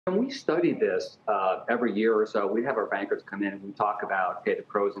And we study this every year or so. We have our bankers come in and we talk about, okay, the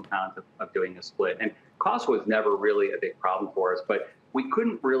pros and cons of doing a split. And cost was never really a big problem for us, but we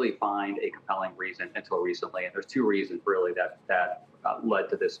couldn't really find a compelling reason until recently. And there's two reasons really that led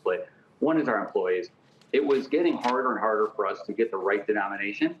to this split. One is our employees. It was getting harder and harder for us to get the right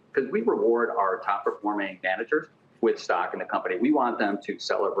denomination because we reward our top performing managers with stock in the company. We want them to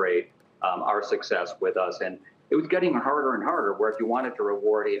celebrate our success with us. And it was getting harder and harder where if you wanted to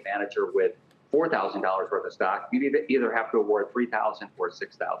reward a manager with $4,000 worth of stock, you'd either have to award $3,000 or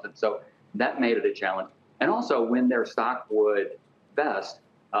 $6,000. So that made it a challenge. And also when their stock would vest,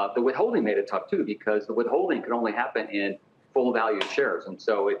 the withholding made it tough too, because the withholding could only happen in full value shares. And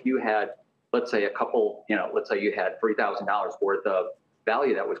so if you had, let's say let's say you had $3,000 worth of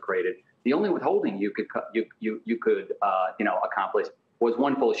value that was created, the only withholding you could accomplish was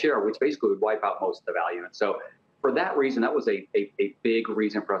one full share, which basically would wipe out most of the value. And so for that reason, that was a big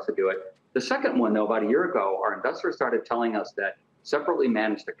reason for us to do it. The second one, though, about a year ago, our investors started telling us that separately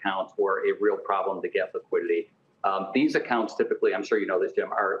managed accounts were a real problem to get liquidity. These accounts typically, I'm sure you know this, Jim,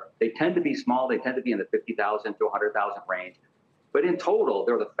 they tend to be small. They tend to be in the 50,000 to 100,000 range. But in total,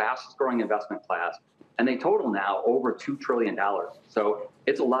 they're the fastest growing investment class. And they total now over $2 trillion. So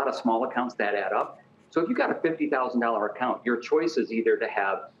it's a lot of small accounts that add up. So if you've got a $50,000 account, your choice is either to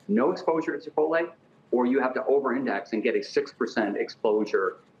have no exposure to Chipotle or you have to over-index and get a 6%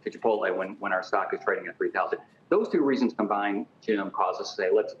 exposure to Chipotle when our stock is trading at 3,000. Those two reasons combined, Jim, cause us to say,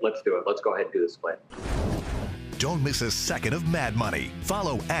 let's do it. Let's go ahead and do the split. Don't miss a second of Mad Money.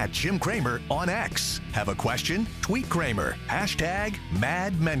 Follow @Jim Cramer on X. Have a question? Tweet Cramer.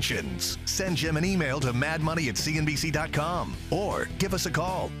 #MadMentions. Send Jim an email to madmoney@cnbc.com or give us a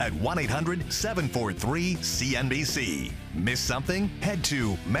call at 1-800-743-CNBC. Miss something? Head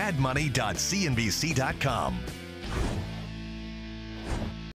to madmoney.cnbc.com.